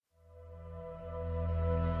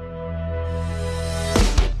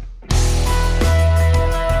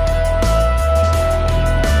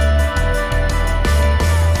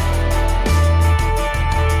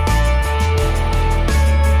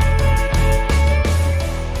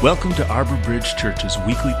Welcome to Arbor Bridge Church's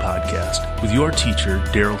weekly podcast with your teacher,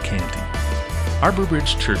 Daryl Canty. Arbor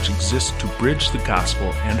Bridge Church exists to bridge the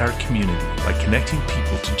gospel and our community by connecting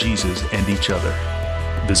people to Jesus and each other.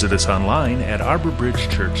 Visit us online at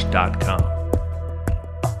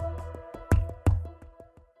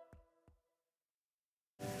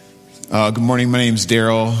arborbridgechurch.com. Good morning. My name's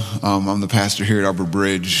Daryl. I'm the pastor here at Arbor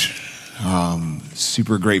Bridge.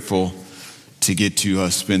 Super grateful to get to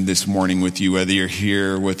spend this morning with you, whether you're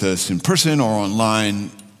here with us in person or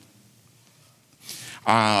online.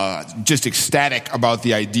 Just ecstatic about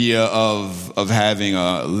the idea of having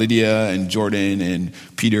Lydia and Jordan and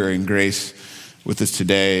Peter and Grace with us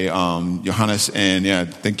today. Johannes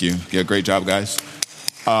and thank you. Yeah, great job, guys.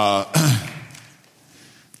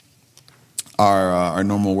 Our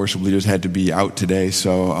normal worship leaders had to be out today,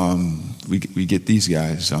 so we get these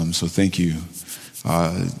guys. So thank you.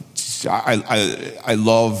 I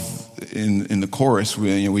love in the chorus.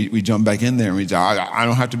 We jump back in there and we say, I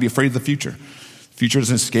don't have to be afraid of the future. The future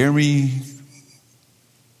doesn't scare me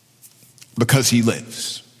because He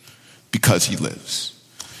lives. Because He lives.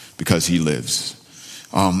 Because He lives.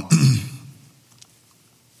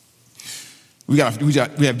 We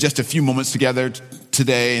have just a few moments together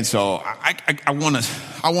today, and so I want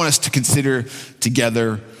us to consider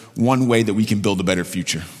together one way that we can build a better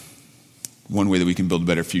future. One way that we can build a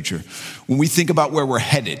better future. When we think about where we're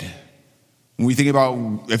headed, when we think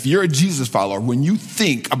about, if you're a Jesus follower, when you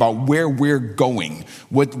think about where we're going,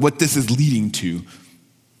 what this is leading to,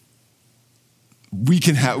 we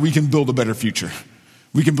can build a better future.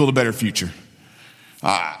 We can build a better future.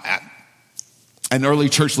 An early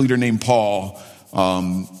church leader named Paul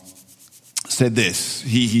said this.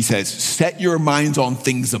 He says, set your minds on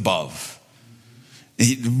things above.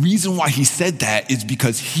 The reason why he said that is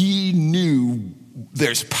because he knew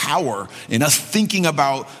there's power in us thinking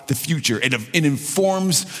about the future. It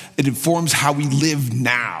informs how we live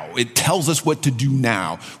now. It tells us what to do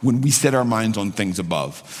now when we set our minds on things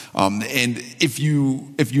above. And if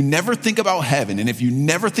you never think about heaven, and if you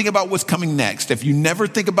never think about what's coming next, if you never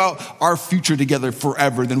think about our future together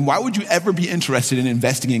forever, then why would you ever be interested in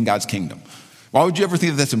investing in God's kingdom? Why would you ever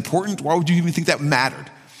think that that's important? Why would you even think that mattered?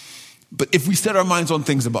 But if we set our minds on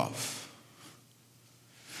things above.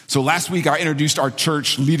 So last week I introduced what our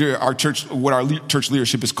church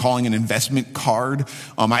leadership is calling an investment card.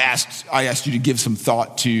 I asked you to give some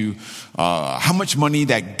thought to how much money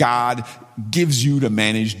that God gives you to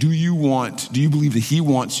manage. Do you believe that He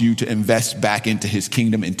wants you to invest back into His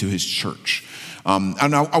kingdom, into His church?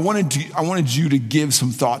 And I wanted you to give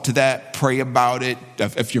some thought to that, pray about it.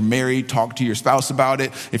 If you're married, talk to your spouse about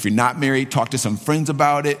it. If you're not married, talk to some friends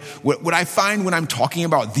about it. What I find when I'm talking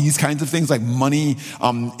about these kinds of things like money,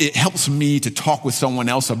 it helps me to talk with someone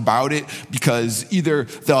else about it, because either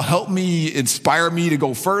they'll help me, inspire me to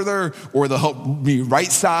go further, or they'll help me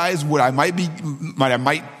right size what I might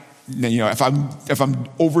if I'm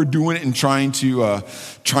overdoing it and trying to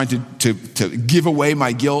give away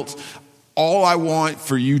my guilt. All I want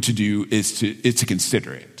for you to do is to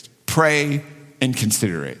consider it. Pray and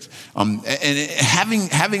consider it. And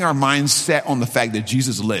having our minds set on the fact that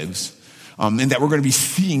Jesus lives, and that we're going to be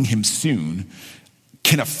seeing Him soon,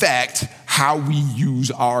 can affect how we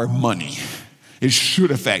use our money. It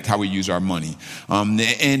should affect how we use our money.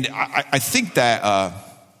 And I think that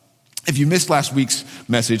if you missed last week's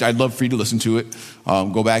message, I'd love for you to listen to it.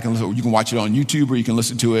 Go back and listen. You can watch it on YouTube, or you can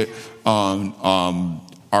listen to it on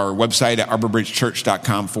our website at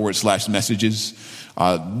arborbridgechurch.com/messages.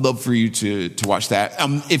 Love for you to watch that.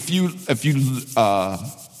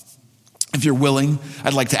 If you're willing,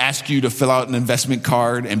 I'd like to ask you to fill out an investment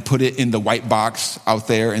card and put it in the white box out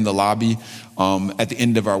there in the lobby at the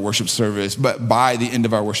end of our worship service. But by the end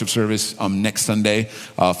of our worship service next Sunday,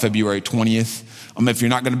 February 20th. If you're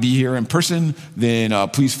not going to be here in person, then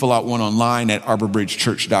please fill out one online at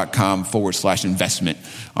arborbridgechurch.com/investment.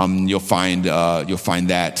 You'll find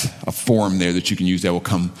that a form there that you can use that will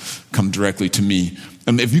come directly to me.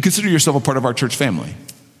 If you consider yourself a part of our church family,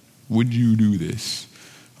 would you do this?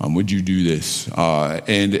 Would you do this?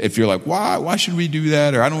 And if you're like, why should we do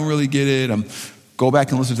that? Or I don't really get it. Go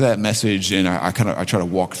back and listen to that message, and I try to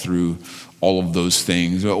walk through all of those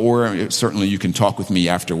things. Or certainly you can talk with me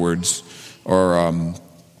afterwards, or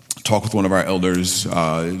talk with one of our elders.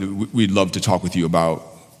 We'd love to talk with you about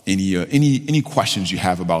any questions you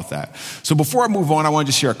have about that. So before I move on, I wanted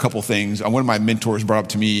to share a couple things. One of my mentors brought up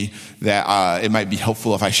to me that it might be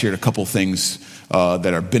helpful if I shared a couple things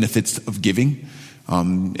that are benefits of giving.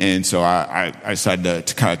 And so I decided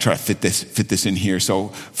to kind of try to fit this in here. So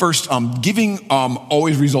first, giving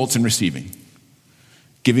always results in receiving.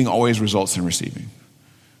 Giving always results in receiving.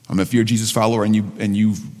 If you're a Jesus follower and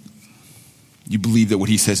you believe that what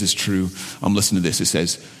he says is true, listen to this. It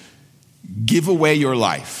says, give away your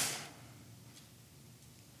life.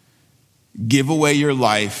 Give away your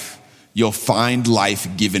life. You'll find life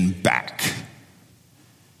given back.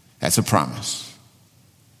 That's a promise.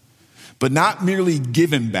 But not merely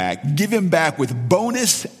given back with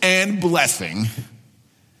bonus and blessing.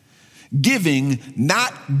 Giving,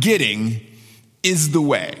 not getting, is the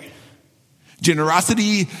way.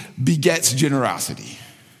 Generosity begets generosity.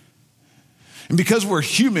 And because we're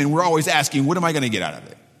human, we're always asking, what am I going to get out of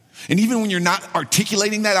it? And even when you're not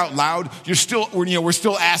articulating that out loud, we're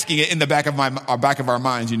still asking it in the back of our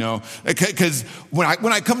minds, because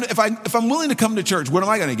if I'm willing to come to church, what am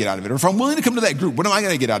I going to get out of it? Or if I'm willing to come to that group, what am I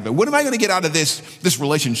going to get out of it? What am I going to get out of this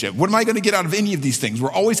relationship? What am I going to get out of any of these things?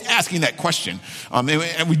 We're always asking that question,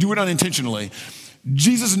 and we do it unintentionally.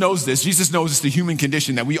 Jesus knows this. Jesus knows it's the human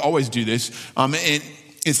condition that we always do this, and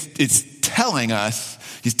it's telling us.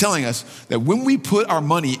 He's telling us that when we put our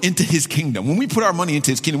money into his kingdom, we're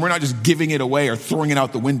not just giving it away or throwing it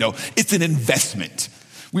out the window. It's an investment.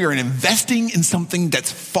 We are investing in something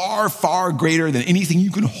that's far, far greater than anything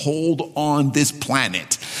you can hold on this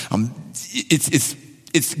planet.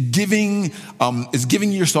 It's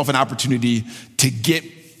giving yourself an opportunity to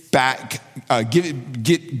get back,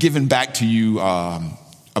 given back to you a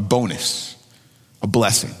bonus, a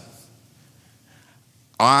blessing.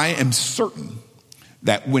 I am certain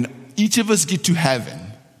that when each of us get to heaven,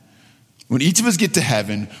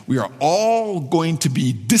 we are all going to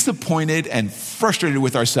be disappointed and frustrated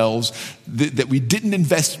with ourselves that we didn't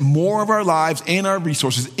invest more of our lives and our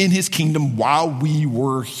resources in his kingdom while we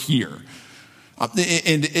were here. And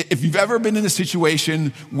if you've ever been in a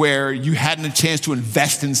situation where you hadn't a chance to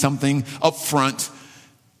invest in something up front,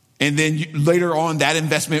 and then later on that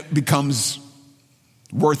investment becomes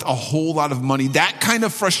worth a whole lot of money, that kind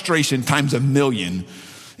of frustration times 1,000,000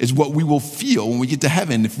 is what we will feel when we get to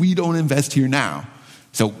heaven if we don't invest here now.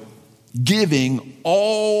 So giving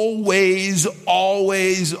always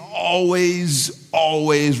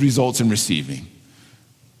results in receiving.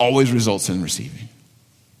 Always results in receiving.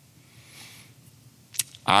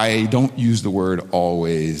 I don't use the word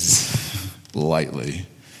always lightly.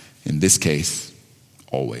 In this case,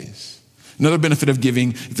 always. Another benefit of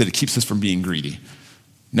giving is that it keeps us from being greedy.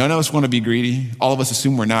 None of us want to be greedy. All of us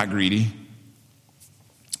assume we're not greedy.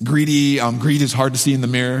 Greed is hard to see in the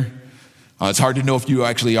mirror. It's hard to know if you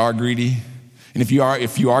actually are greedy. And if you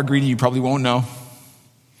are greedy, you probably won't know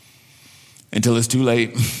until it's too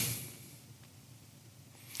late.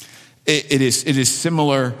 It is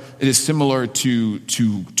similar to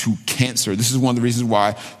cancer. This is one of the reasons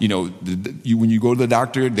why, when you go to the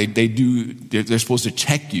doctor, they're supposed to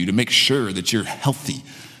check you to make sure that you're healthy.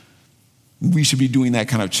 We should be doing that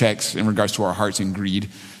kind of checks in regards to our hearts and greed,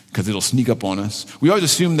 because it'll sneak up on us. We always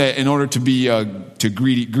assume that in order to be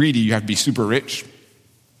greedy, you have to be super rich,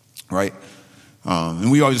 right? And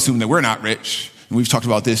we always assume that we're not rich. And we've talked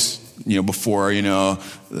about this, before, and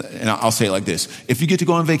I'll say it like this. If you get to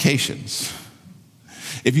go on vacations,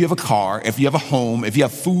 if you have a car, if you have a home, if you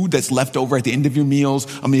have food that's left over at the end of your meals,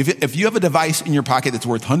 if you have a device in your pocket that's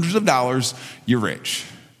worth hundreds of dollars, you're rich,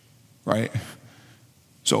 right?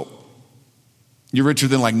 So you're richer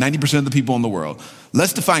than like 90% of the people in the world.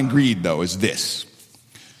 Let's define greed, though, as this.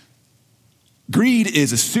 Greed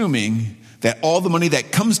is assuming that all the money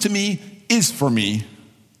that comes to me is for me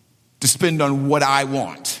to spend on what I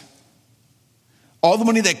want. All the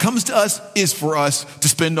money that comes to us is for us to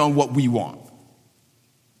spend on what we want.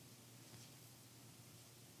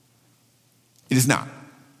 It is not,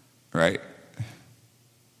 right?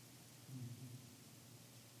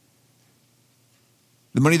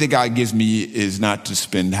 The money that God gives me is not to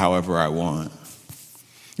spend however I want.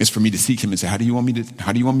 It's for me to seek him and say, how do you want me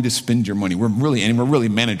to spend your money? We're really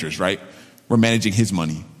managers, right? We're managing his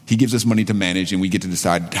money. He gives us money to manage, and we get to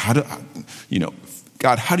decide,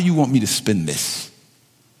 God, how do you want me to spend this?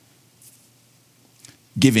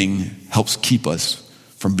 Giving helps keep us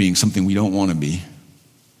from being something we don't want to be.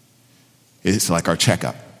 It's like our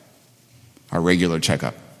checkup, our regular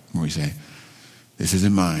checkup, where we say, this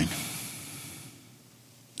isn't mine.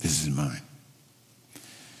 This isn't mine.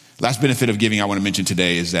 Last benefit of giving I want to mention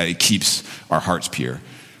today is that it keeps our hearts pure.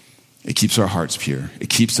 It keeps our hearts pure. It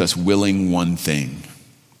keeps us willing one thing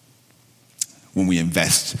when we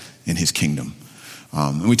invest in his kingdom.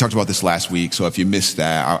 And we talked about this last week, so if you missed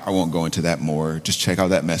that, I won't go into that more. Just check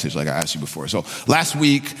out that message like I asked you before. So last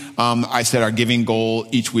week, I said our giving goal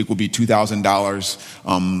each week will be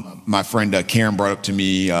 $2,000. My friend Karen brought up to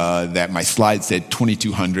me that my slide said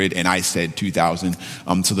 2,200 and I said 2,000.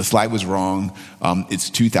 So the slide was wrong. It's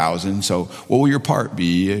 2,000. So what will your part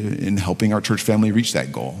be in helping our church family reach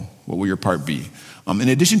that goal? What will your part be? In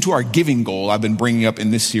addition to our giving goal, I've been bringing up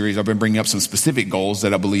in this series, I've been bringing up some specific goals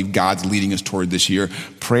that I believe God's leading us toward this year: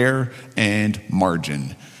 prayer and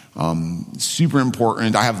margin. Super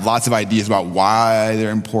important. I have lots of ideas about why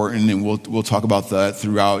they're important, and we'll talk about that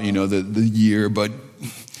throughout, the year, but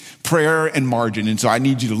prayer and margin. And so I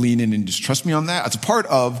need you to lean in and just trust me on that. As a part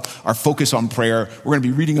of our focus on prayer, we're going to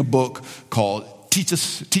be reading a book called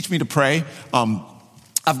Teach Me to Pray.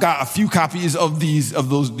 I've got a few copies of these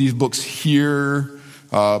books here,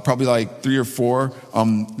 probably like 3 or 4.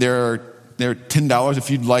 They're $10 if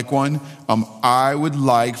you'd like one. I would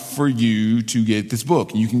like for you to get this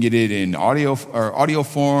book. You can get it in audio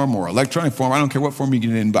form or electronic form. I don't care what form you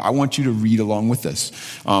get it in, but I want you to read along with us.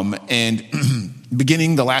 And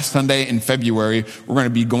beginning the last Sunday in February, we're going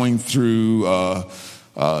to be going through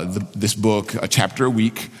this book, a chapter a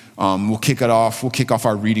week. We'll kick off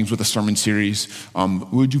our readings with a sermon series.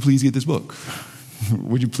 Would you please get this book?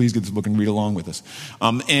 Would you please get this book and read along with us?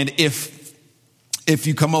 And if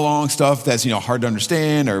you come along stuff that's, hard to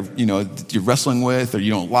understand, or, you're wrestling with, or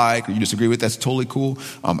you don't like, or you disagree with, that's totally cool.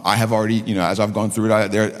 I have already, as I've gone through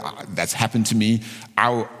it, that's happened to me.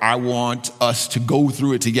 I want us to go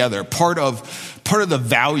through it together. Part of the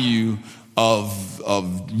value of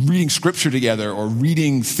reading scripture together or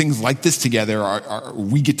reading things like this together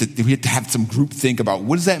we have to have some group think about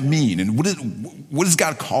what does that mean, and what is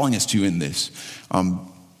God calling us to in this.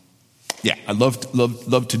 I'd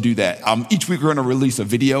love to do that. Each week we're going to release a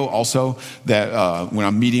video also that when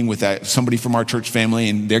I'm meeting with somebody from our church family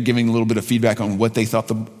and they're giving a little bit of feedback on what they thought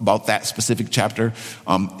about that specific chapter.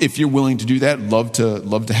 If you're willing to do that, love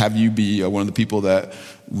to have you be one of the people that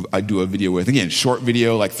I do a video with. Again, short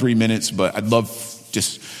video, like 3 minutes, but I love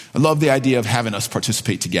the idea of having us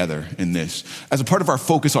participate together in this. As a part of our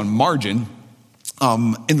focus on margin,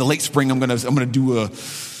 in the late spring, I'm gonna do a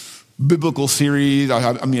biblical series.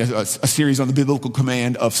 A series on the biblical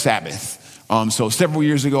command of Sabbath. So several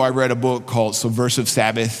years ago, I read a book called Subversive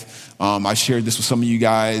Sabbath. I shared this with some of you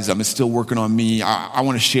guys. It's still working on me. I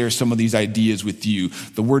want to share some of these ideas with you.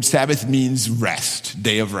 The word Sabbath means rest,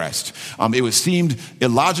 day of rest. It seemed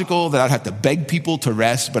illogical that I'd have to beg people to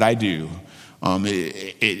rest, but I do.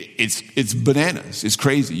 It's bananas. It's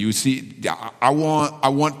crazy. You see, I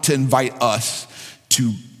want to invite us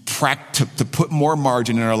to put more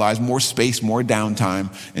margin in our lives, more space, more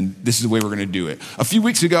downtime, and this is the way we're going to do it. A few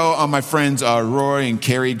weeks ago, my friends Roy and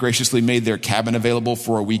Carrie graciously made their cabin available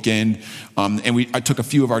for a weekend, and I took a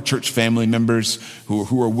few of our church family members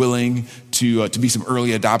who were willing to be some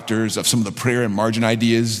early adopters of some of the prayer and margin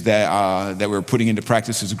ideas that we're putting into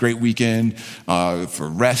practice. It was a great weekend for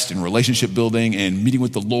rest and relationship building and meeting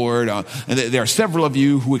with the Lord. And there are several of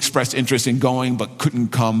you who expressed interest in going but couldn't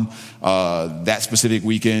come that specific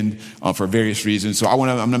weekend for various reasons. So I'm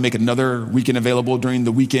going to make another weekend available during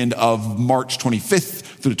the weekend of March 25th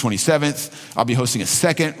through the 27th. I'll be hosting a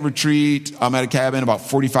second retreat at a cabin about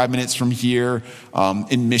 45 minutes from here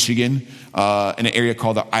in Michigan, in an area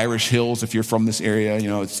called the Irish Hills. If you're from this area,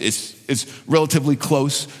 it's relatively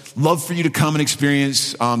close. Love for you to come and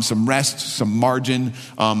experience some rest, some margin.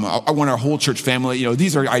 I want our whole church family.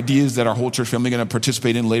 These are ideas that our whole church family is going to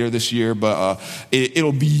participate in later this year, but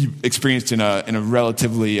it'll be experienced in a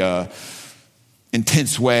relatively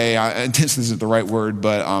intense way. Intense isn't the right word,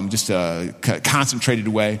 but just a concentrated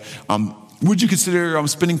way. Would you consider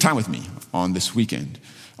spending time with me on this weekend?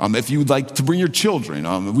 If you would like to bring your children,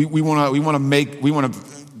 we want to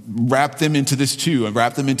wrap them into this too, and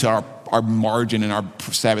wrap them into our margin and our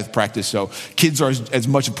Sabbath practice. So kids are as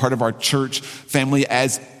much a part of our church family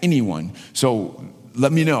as anyone. So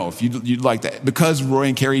let me know if you'd like that. Because Roy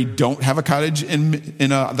and Carrie don't have a cottage in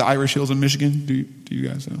the Irish Hills in Michigan. Do you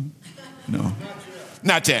guys know? No.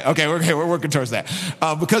 Not yet. Okay, we're working towards that.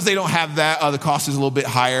 Because they don't have that, the cost is a little bit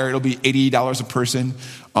higher. It'll be $80 a person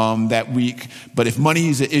that week. But if money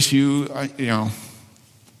is an issue,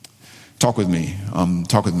 talk with me.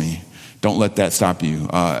 Talk with me. Don't let that stop you.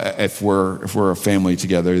 If we're a family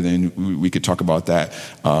together, then we could talk about that.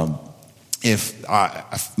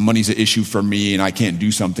 If money's an issue for me and I can't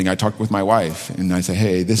do something, I talk with my wife and I say,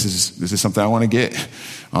 hey, this is something I want to get.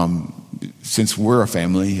 Since we're a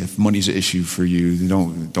family, if money's an issue for you,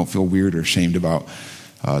 don't feel weird or ashamed about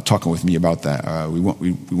talking with me about that. We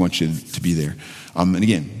want you to be there. And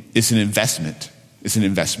again, it's an investment. It's an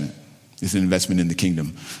investment. It's an investment in the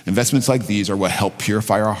kingdom. Investments like these are what help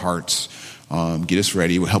purify our hearts, get us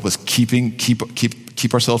ready, what help us keep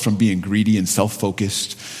keep ourselves from being greedy and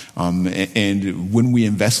self-focused. And when we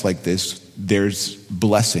invest like this, there's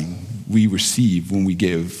blessing we receive when we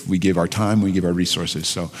give. We give our time, we give our resources.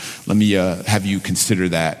 So let me have you consider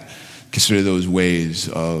that. Consider those ways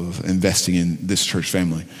of investing in this church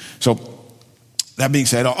family. So that being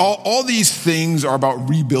said, all these things are about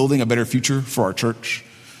rebuilding a better future for our church.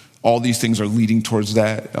 All these things are leading towards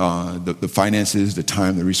that, the finances, the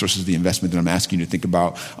time, the resources, the investment that I'm asking you to think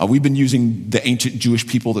about. We've been using the ancient Jewish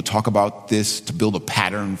people to talk about this, to build a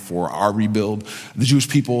pattern for our rebuild. The Jewish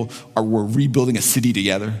people were rebuilding a city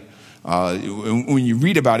together. When you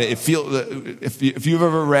read about it, if you've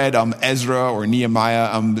ever read Ezra or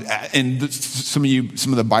Nehemiah, and some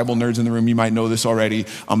of the Bible nerds in the room, you might know this already.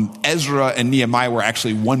 Ezra and Nehemiah were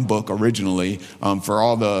actually one book originally. For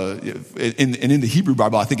all in the Hebrew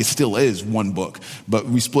Bible, I think it still is one book, but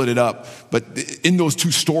we split it up. But in those two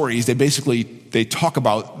stories, they talk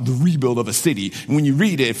about the rebuild of a city. And when you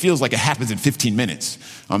read it, it feels like it happens in 15 minutes.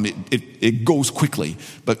 It goes quickly,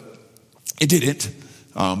 but it didn't.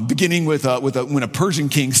 Beginning with when a Persian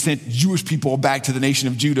king sent Jewish people back to the nation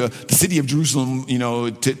of Judah, the city of Jerusalem,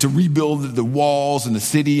 to rebuild the walls and the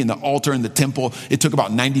city and the altar and the temple. It took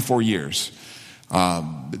about 94 years.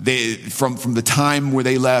 From the time where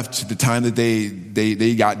they left to the time that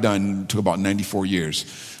they got done took about 94 years.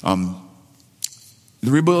 The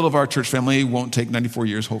rebuild of our church family won't take 94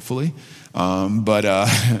 years, hopefully, but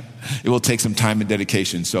it will take some time and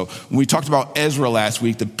dedication. So when we talked about Ezra last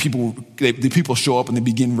week, the people show up and they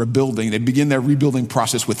begin rebuilding. They begin their rebuilding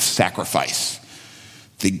process with sacrifice.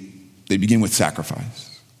 They begin with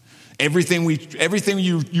sacrifice. Everything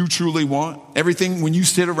you truly want, everything when you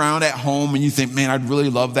sit around at home and you think, man, I'd really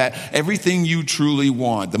love that. Everything you truly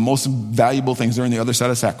want, the most valuable things are on the other side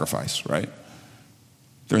of sacrifice, right?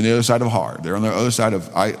 They're on the other side of hard. They're on the other side of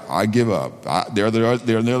I give up. They're on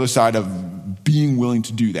the other side of being willing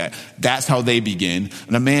to do that. That's how they begin.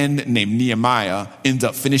 And a man named Nehemiah ends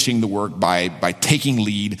up finishing the work by taking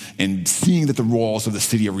lead and seeing that the walls of the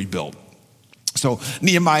city are rebuilt. So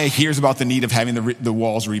Nehemiah hears about the need of having the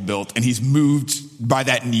walls rebuilt, and he's moved by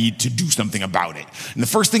that need to do something about it. And the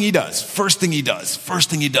first thing he does is the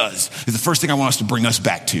first thing I want us to bring us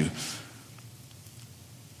back to.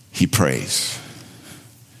 He prays.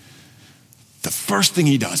 The first thing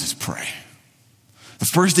he does is pray. The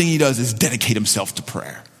first thing he does is dedicate himself to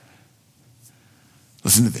prayer.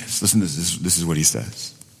 Listen to this. This is what he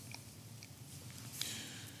says.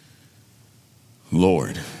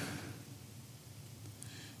 Lord,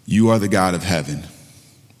 you are the God of heaven.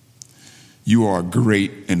 You are a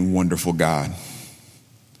great and wonderful God.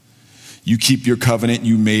 You keep your covenant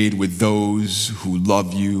you made with those who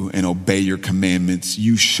love you and obey your commandments.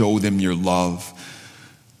 You show them your love.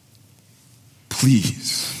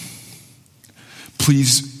 Please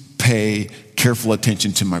pay careful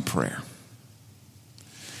attention to my prayer.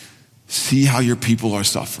 See how your people are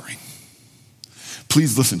suffering.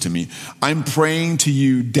 Please listen to me. I'm praying to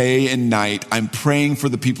you day and night. I'm praying for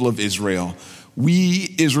the people of Israel.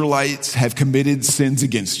 We Israelites have committed sins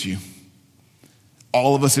against you.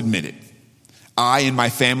 All of us admit it. I and my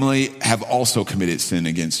family have also committed sin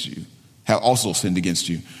against you, have also sinned against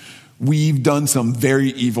you. We've done some very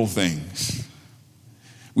evil things.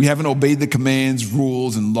 We haven't obeyed the commands,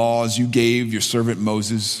 rules, and laws you gave your servant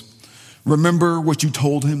Moses. Remember what you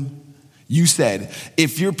told him? You said,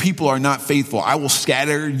 if your people are not faithful, I will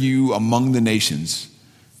scatter you among the nations.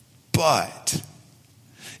 But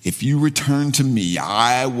if you return to me,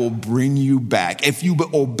 I will bring you back. If you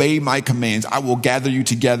obey my commands, I will gather you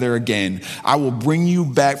together again. I will bring you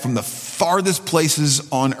back from the farthest places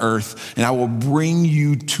on earth, and I will bring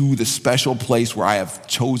you to the special place where I have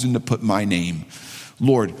chosen to put my name.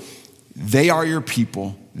 Lord, they are your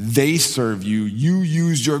people. They serve you. You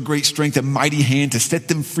used your great strength and mighty hand to set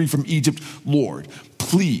them free from Egypt. Lord,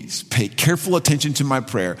 please pay careful attention to my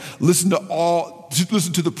prayer. Listen to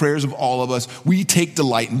the prayers of all of us. We take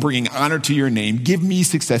delight in bringing honor to your name. Give me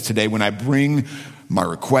success today when I bring my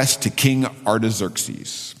request to King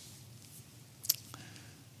Artaxerxes.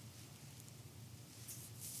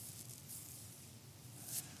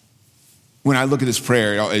 When I look at this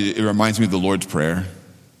prayer, it reminds me of the Lord's Prayer,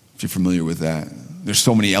 if you're familiar with that. There's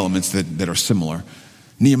so many elements that are similar.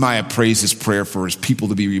 Nehemiah prays this prayer for his people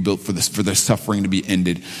to be rebuilt, for their suffering to be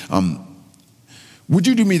ended. Would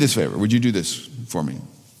you do me this favor? Would you do this for me?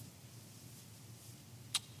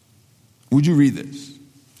 Would you read this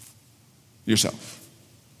yourself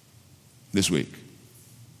this week?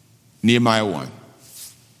 Nehemiah 1.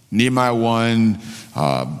 Nehemiah 1,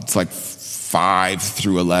 it's like 5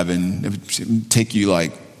 through 11. It would take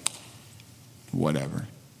you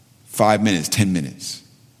 5 minutes, 10 minutes.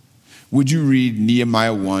 would you read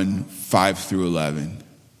Nehemiah 1, 5 through 11?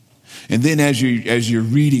 And then as you're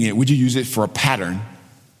reading it, would you use it for a pattern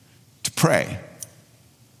to pray?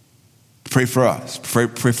 To pray for us, pray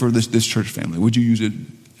for this church family. Would you use it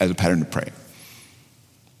as a pattern to pray?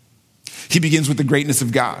 He begins with the greatness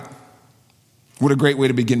of God. What a great way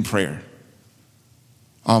to begin prayer.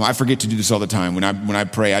 I forget to do this all the time. When I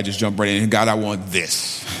pray, I just jump right in. God, I want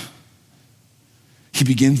this. He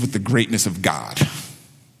begins with the greatness of God.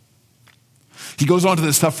 He goes on to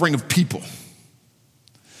the suffering of people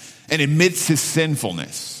and admits his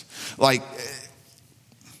sinfulness. Like,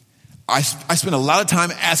 I spend a lot of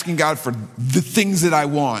time asking God for the things that I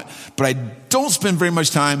want, but I don't spend very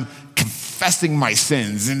much time confessing my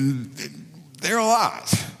sins, and they're a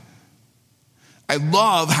lot. I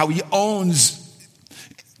love how he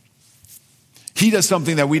does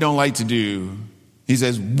something that we don't like to do. He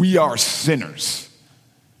says, we are sinners.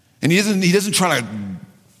 And he doesn't try to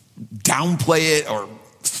downplay it or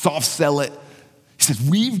soft sell it. He says,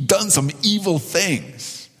 we've done some evil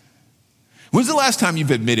things. When's the last time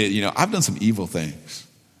you've admitted, I've done some evil things?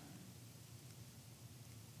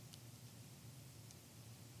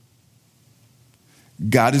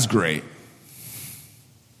 God is great.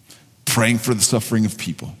 Praying for the suffering of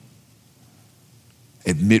people.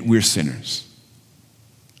 Admit we're sinners.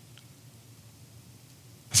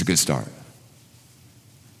 That's a good start.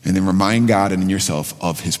 And then remind God and yourself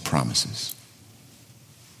of his promises.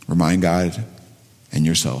 Remind God and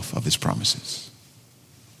yourself of his promises.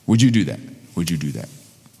 Would you do that? Would you do that?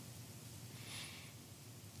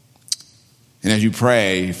 And as you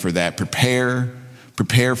pray for that, prepare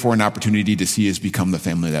for an opportunity to see us become the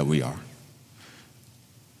family that we are.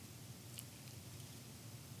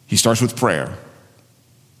 He starts with prayer,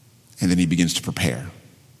 and then he begins to prepare.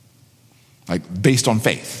 Like, based on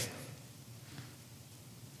faith.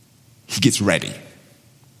 He gets ready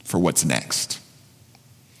for what's next.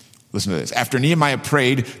 Listen to this. After Nehemiah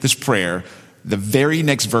prayed this prayer, the very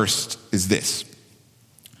next verse is this.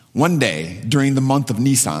 One day, during the month of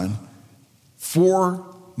Nisan, 4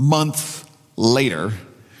 months later,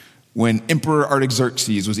 when Emperor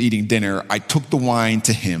Artaxerxes was eating dinner, I took the wine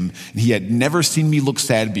to him, and he had never seen me look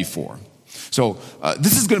sad before. So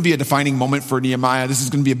this is going to be a defining moment for Nehemiah. This is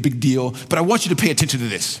going to be a big deal, but I want you to pay attention to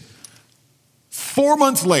this. 4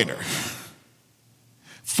 months later,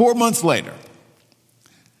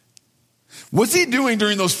 what's he doing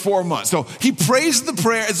during those 4 months? So he prays the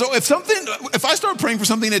prayer. So if I start praying for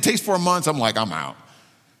something that takes 4 months, I'm like, I'm out.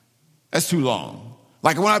 That's too long.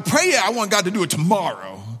 Like when I pray, I want God to do it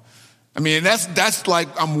tomorrow. I mean, that's like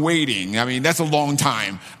I'm waiting. I mean, that's a long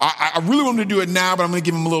time. I really want him to do it now, but I'm going to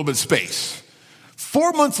give him a little bit of space.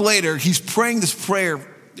 4 months later, he's praying this prayer.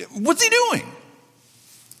 What's he doing?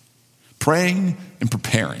 Praying and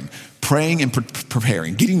preparing. Praying and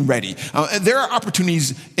preparing, getting ready. There are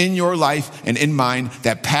opportunities in your life and in mine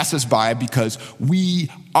that pass us by because we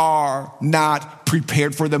are not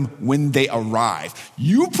prepared for them when they arrive.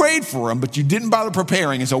 You prayed for them, but you didn't bother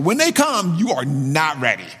preparing. And so when they come, you are not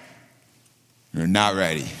ready. You're not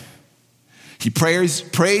ready. He prays,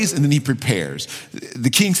 and then he prepares. The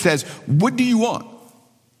king says, what do you want?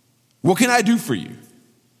 What can I do for you?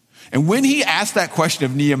 And when he asked that question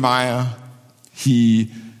of Nehemiah,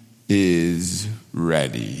 he is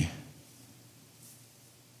ready.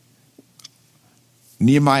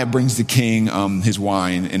 Nehemiah brings the king his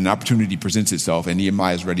wine, and an opportunity presents itself, and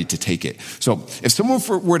Nehemiah is ready to take it. So if someone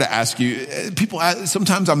were to ask you,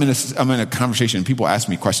 sometimes I'm in a conversation and people ask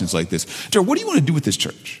me questions like this. Jared, what do you want to do with this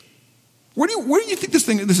church? Where do you think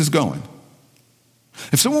this is going?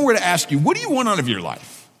 If someone were to ask you, what do you want out of your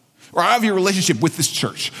life? Or out of your relationship with this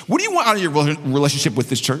church? What do you want out of your relationship with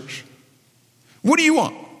this church? What do you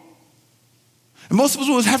want? And most of us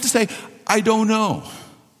will have to say, I don't know.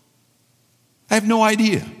 I have no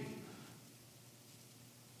idea.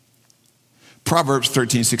 Proverbs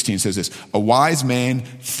 13:16 says this, a wise man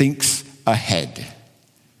thinks ahead.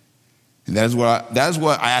 And that is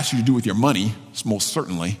what I ask you to do with your money, most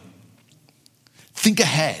certainly. Think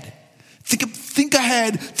ahead. Think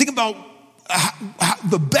ahead. Think about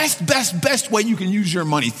the best way you can use your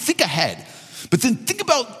money. Think ahead. But then think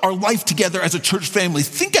about our life together as a church family.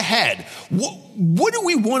 Think ahead. What do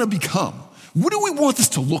we want to become? What do we want this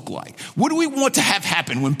to look like? What do we want to have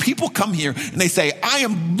happen when people come here and they say, I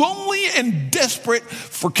am lonely and desperate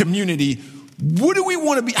for community? What do we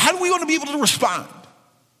want to be? How do we want to be able to respond?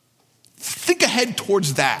 Think ahead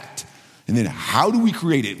towards that. And then how do we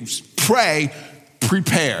create it? Pray,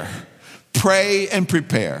 prepare. Pray and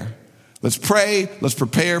prepare. Let's pray. Let's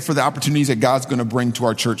prepare for the opportunities that God's going to bring to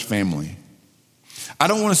our church family. I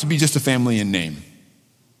don't want us to be just a family in name.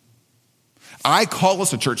 I call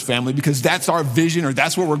us a church family because that's our vision or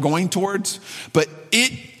that's what we're going towards, but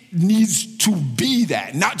it needs to be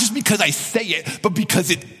that. Not just because I say it, but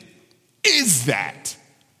because it is that.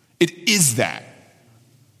 It is that.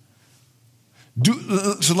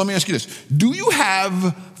 So let me ask you this. Do you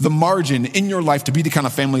have the margin in your life to be the kind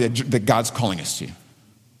of family that God's calling us to?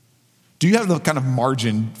 Do you have the kind of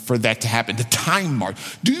margin for that to happen, the time margin?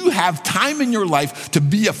 Do you have time in your life to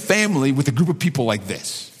be a family with a group of people like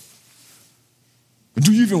this?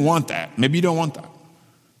 Do you even want that? Maybe you don't want that.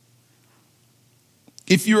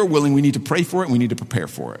 If you are willing, we need to pray for it and we need to prepare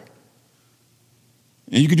for it.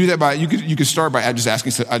 And you could do that by, you could start by just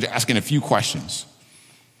asking a few questions.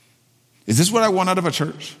 Is this what I want out of a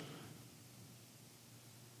church?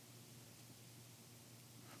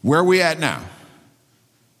 Where are we at now?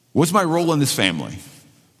 What's my role in this family?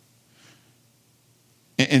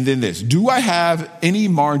 And then this, do I have any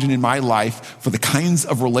margin in my life for the kinds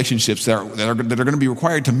of relationships that are going to be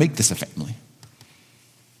required to make this a family?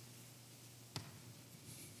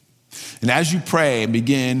 And as you pray and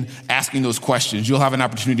begin asking those questions, you'll have an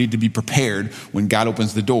opportunity to be prepared when God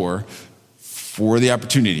opens the door for the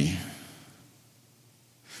opportunity.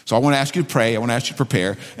 So I want to ask you to pray. I want to ask you to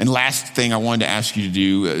prepare. And last thing I wanted to ask you to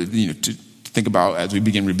do, to think about as we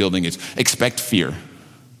begin rebuilding is expect fear.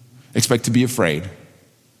 Expect to be afraid,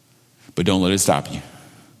 but don't let it stop you.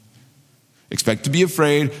 Expect to be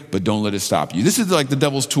afraid, but don't let it stop you. This is like the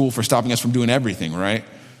devil's tool for stopping us from doing everything, right?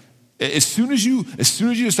 As soon as you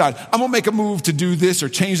decide, I'm going to make a move to do this or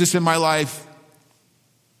change this in my life.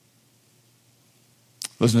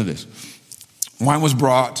 Listen to this. Wine was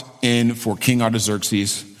brought in for King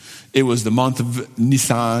Artaxerxes. It was the month of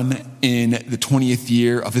Nisan in the 20th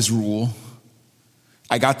year of his rule.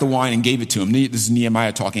 I got the wine and gave it to him. This is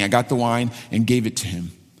Nehemiah talking. I got the wine and gave it to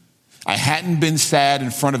him. I hadn't been sad in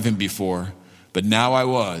front of him before, but now I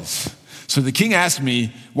was. So the king asked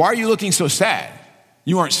me, why are you looking so sad?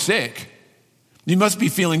 You aren't sick. You must be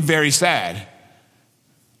feeling very sad.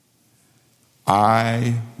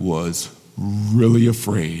 I was really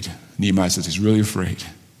afraid. Nehemiah says he's really afraid.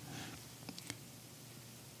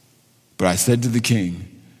 But I said to the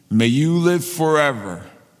king, may you live forever.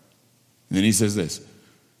 And then he says this,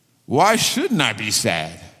 why shouldn't I be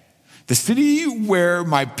sad? The city where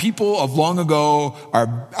my people of long ago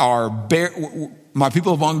are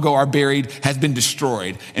buried has been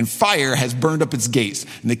destroyed, and fire has burned up its gates.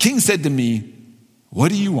 And the king said to me, what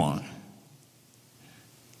do you want?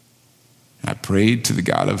 I prayed to the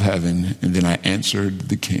God of heaven, and then I answered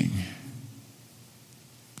the king.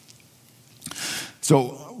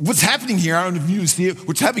 So what's happening here, I don't know if you see it,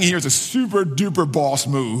 what's happening here is a super duper boss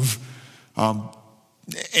move.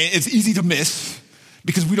 It's easy to miss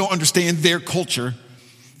because we don't understand their culture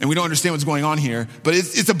and we don't understand what's going on here, but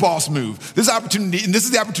it's a boss move. This opportunity, and this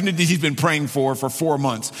is the opportunity he's been praying for 4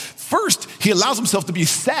 months. First, he allows himself to be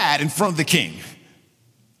sad in front of the king.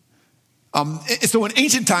 So in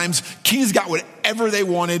ancient times, kings got whatever they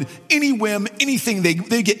wanted, any whim, anything,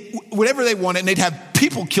 they get whatever they wanted, and they'd have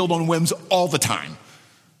people killed on whims all the time.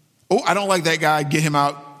 Oh, I don't like that guy, get him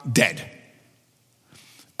out dead.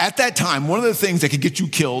 At that time, one of the things that could get you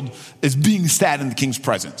killed is being sad in the king's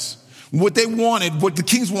presence. What the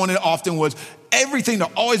kings wanted often was everything to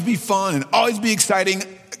always be fun and always be exciting,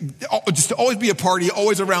 just to always be a party,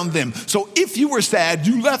 always around them. So if you were sad,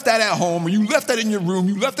 you left that at home or you left that in your room,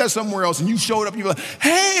 you left that somewhere else and you showed up and you were like,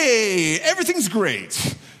 hey, everything's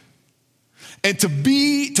great. And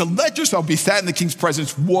to let yourself be sad in the king's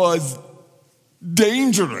presence was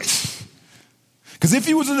dangerous. Because if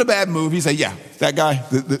he was in a bad mood, he'd say, yeah, that guy,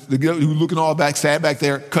 the guy who's looking all sad back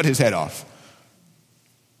there, cut his head off.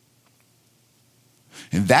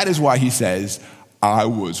 And that is why he says, I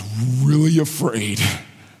was really afraid.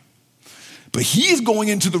 But he's going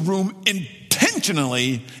into the room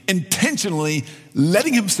intentionally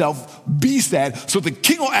letting himself be sad. So the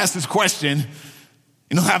king will ask this question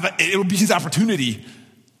and it'll be his opportunity.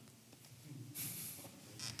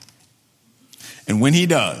 And when he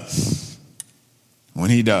does,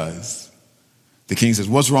 the king says,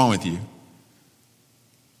 what's wrong with you?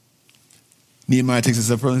 Nehemiah takes a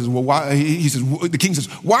step further and says, well, why? The king says,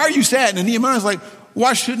 why are you sad? And Nehemiah's like,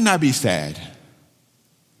 why shouldn't I be sad?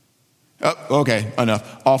 Oh, okay,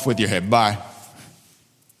 enough. Off with your head. Bye.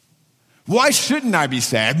 Why shouldn't I be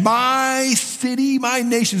sad? My city, my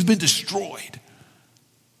nation's been destroyed.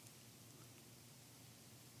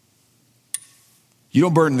 You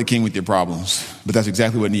don't burden the king with your problems, but that's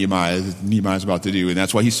exactly what Nehemiah is about to do, and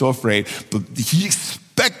that's why he's so afraid. But he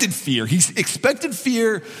expected fear. He expected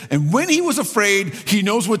fear, and when he was afraid, he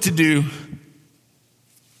knows what to do.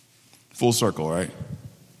 Full circle, right?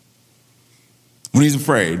 When he's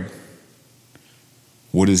afraid,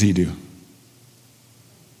 what does he do?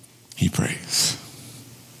 He prays.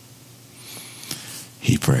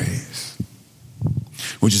 He prays.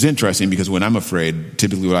 Which is interesting because when I'm afraid,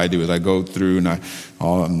 typically what I do is I go through and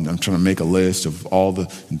I'm trying to make a list of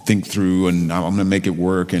and think through, and I'm going to make it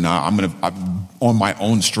work, and I'm on my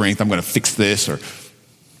own strength, I'm going to fix this. Or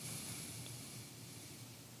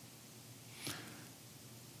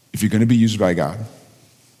if you're going to be used by God,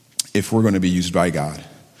 if we're going to be used by God,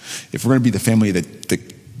 if we're going to be the family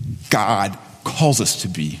that God calls us to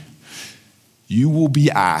be, you will be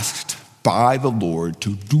asked by the Lord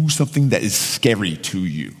to do something that is scary to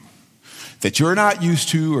you, that you're not used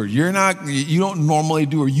to, or you don't normally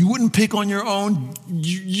do, or you wouldn't pick on your own.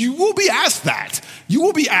 You will be asked that. You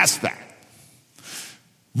will be asked that.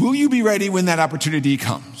 Will you be ready when that opportunity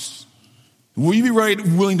comes? Will you be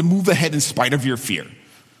willing to move ahead in spite of your fear?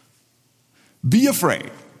 Be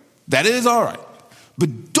afraid. That is all right.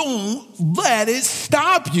 But don't let it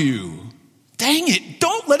stop you. Dang it.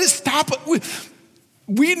 Don't let it stop it.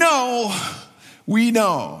 We know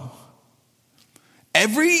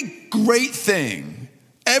every great thing,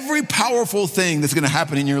 every powerful thing that's going to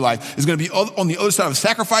happen in your life is going to be on the other side of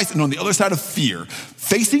sacrifice and on the other side of fear.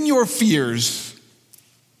 Facing your fears,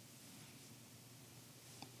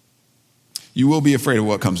 you will be afraid of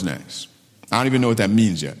what comes next. I don't even know what that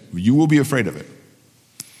means yet. You will be afraid of it.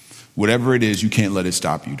 Whatever it is, you can't let it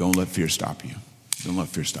stop you. Don't let fear stop you. Don't let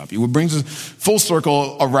fear stop you. It brings us full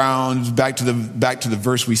circle around back to the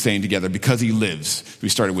verse we sang together, because he lives, we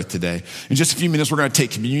started with today. In just a few minutes, we're going to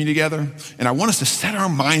take communion together. And I want us to set our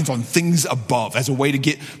minds on things above as a way to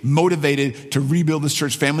get motivated to rebuild this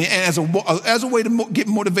church family, and as a way to get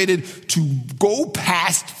motivated to go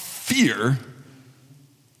past fear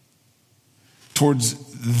towards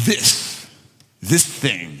this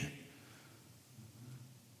thing.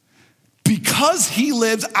 Because he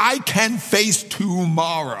lives, I can face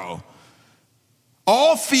tomorrow.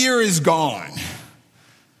 All fear is gone.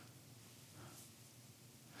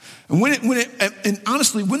 And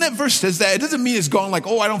honestly, when that verse says that, it doesn't mean it's gone like,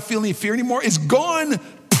 oh, I don't feel any fear anymore. It's gone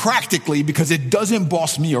practically because it doesn't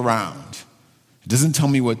boss me around. It doesn't tell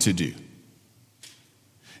me what to do.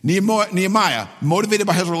 Nehemiah, motivated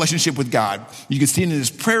by his relationship with God. You can see it in his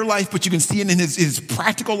prayer life, but you can see it in his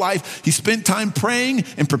practical life. He spent time praying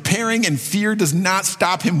and preparing, and fear does not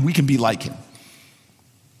stop him. We can be like him.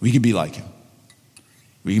 We can be like him.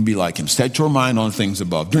 We can be like him. Set your mind on things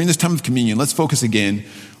above. During this time of communion, let's focus again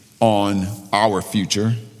on our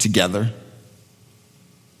future together.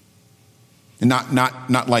 And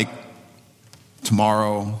not like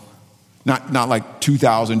tomorrow, not like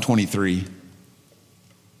 2023.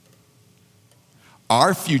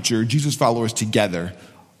 Our future, Jesus followers together,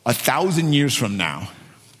 1,000 years from now.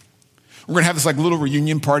 We're going to have this like little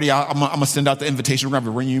reunion party. I'm going to send out the invitation. We're going to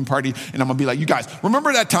have a reunion party. And I'm going to be like, you guys,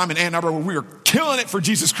 remember that time in Ann Arbor where we were killing it for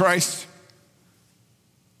Jesus Christ?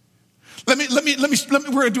 We're going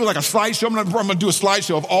to do like a slideshow. I'm going to do a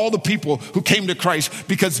slideshow of all the people who came to Christ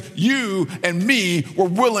because you and me were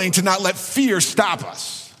willing to not let fear stop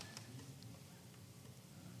us.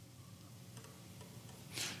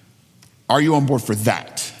 Are you on board for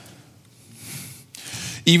that?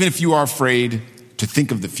 Even if you are afraid to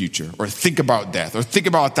think of the future or think about death or think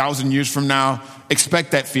about 1,000 years from now,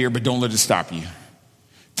 expect that fear, but don't let it stop you.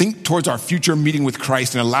 Think towards our future meeting with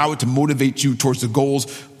Christ and allow it to motivate you towards the goals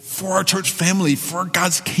for our church family, for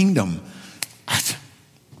God's kingdom.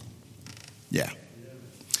 Yeah.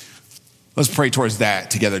 Let's pray towards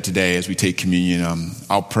that together today as we take communion.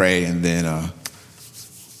 I'll pray and then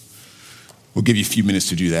we'll give you a few minutes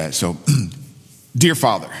to do that. So, dear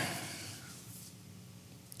Father,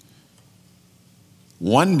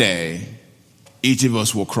 one day, each of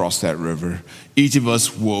us will cross that river. Each of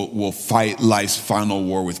us will fight life's final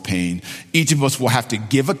war with pain. Each of us will have to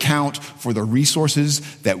give account for the resources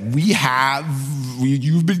that we have.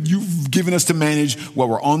 You've given us to manage while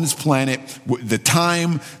we're on this planet. The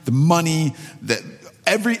time, the money,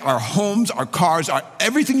 our homes, our cars,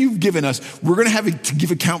 everything you've given us, we're going to have to give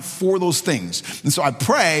account for those things. And so I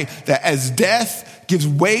pray that as death gives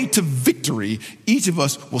way to victory, each of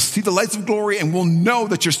us will see the lights of glory and will know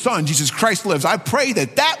that your Son, Jesus Christ, lives. I pray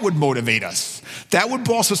that would motivate us. That would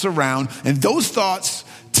boss us around. And those thoughts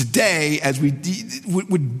today, as we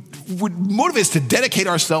would motivate us to dedicate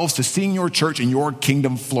ourselves to seeing your church and your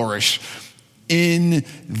kingdom flourish in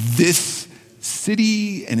this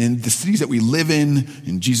city and in the cities that we live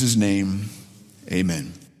in Jesus' name,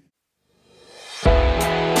 amen.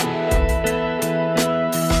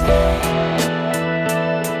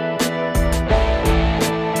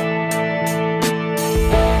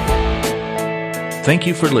 Thank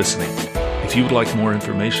you for listening. If you would like more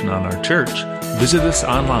information on our church, Visit us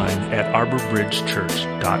online at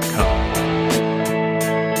arborbridgechurch.com.